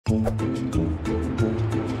Oh,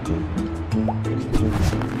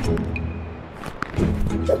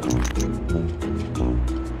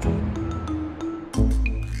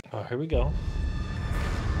 here we go.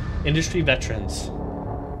 Industry veterans.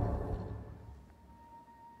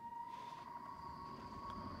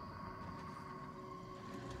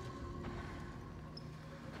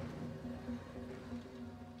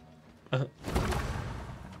 I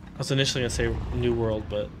was initially gonna say New World,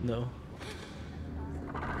 but no.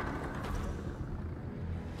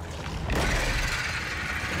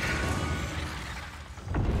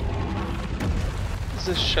 Is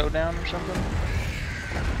this Showdown or something?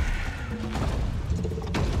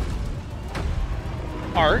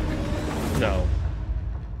 Ark? No.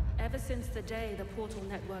 Ever since the day the portal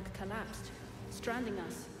network collapsed, stranding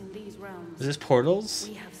us in these realms, Is this Portals?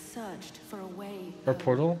 we have searched for a way Or home.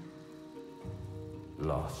 Portal?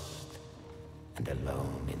 Lost and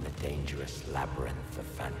alone in the dangerous labyrinth of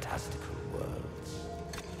fantastical worlds.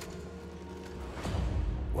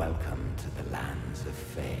 Welcome to the lands of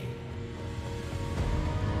Fae.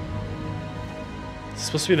 Is this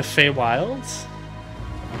supposed to be the Feywilds?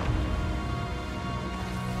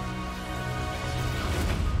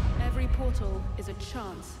 Every portal is a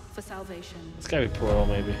chance for salvation, It's gotta be Portal,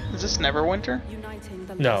 maybe. Is this Neverwinter? uniting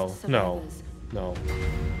the No, lost no, survivors.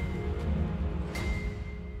 no.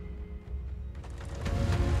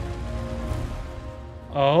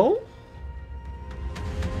 Oh?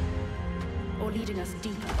 Or leading us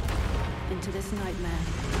deeper into this nightmare.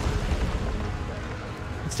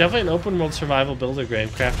 It's definitely an open world survival builder game,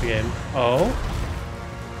 crafting game. Oh?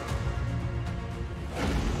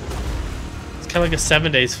 It's kind of like a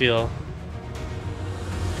 7 Days feel.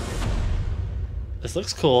 This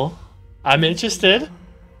looks cool. I'm interested.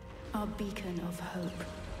 Our beacon of hope.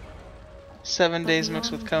 7 Days But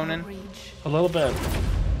mixed with beyond our Conan. reach, A little bit.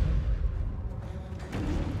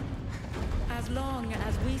 as long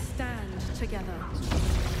as we stand together,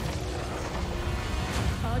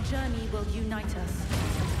 our journey will unite us.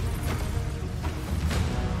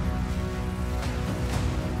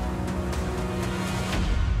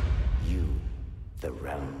 You, the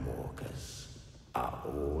Realm Walkers, are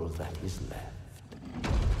all that is left.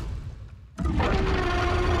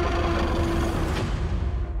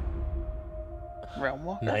 Realm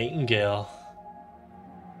Walker? Nightingale.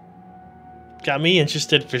 Got me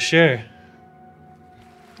interested for sure.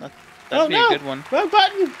 That'd Oh be no! a good one. Wrong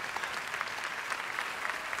button!